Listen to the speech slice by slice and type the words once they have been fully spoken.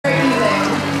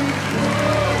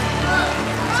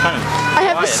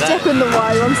step in the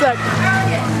way. One sec.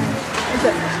 One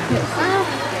sec. Yes.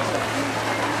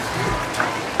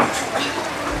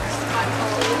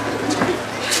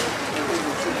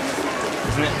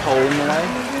 Isn't it cold in the way?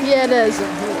 Yeah, it is.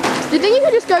 Do you think you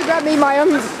could just go grab me my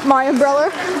umbrella?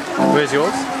 Where's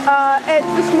yours? It's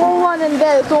the small one in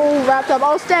there. It's all wrapped up.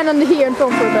 I'll stand under here and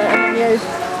film for a bit, and then you.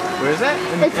 Where is that?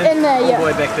 It's in there, yeah. All the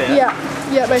way back there? Yeah,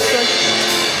 yeah, basically.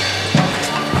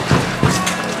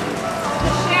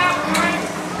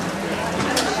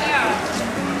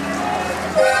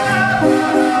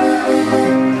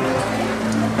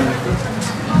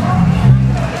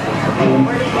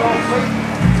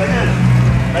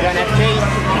 I don't have keys.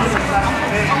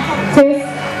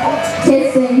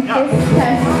 Testing.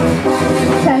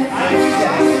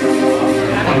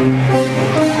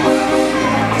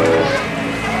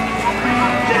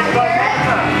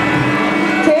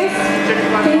 Test.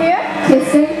 Can you hear?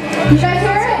 Testing. You guys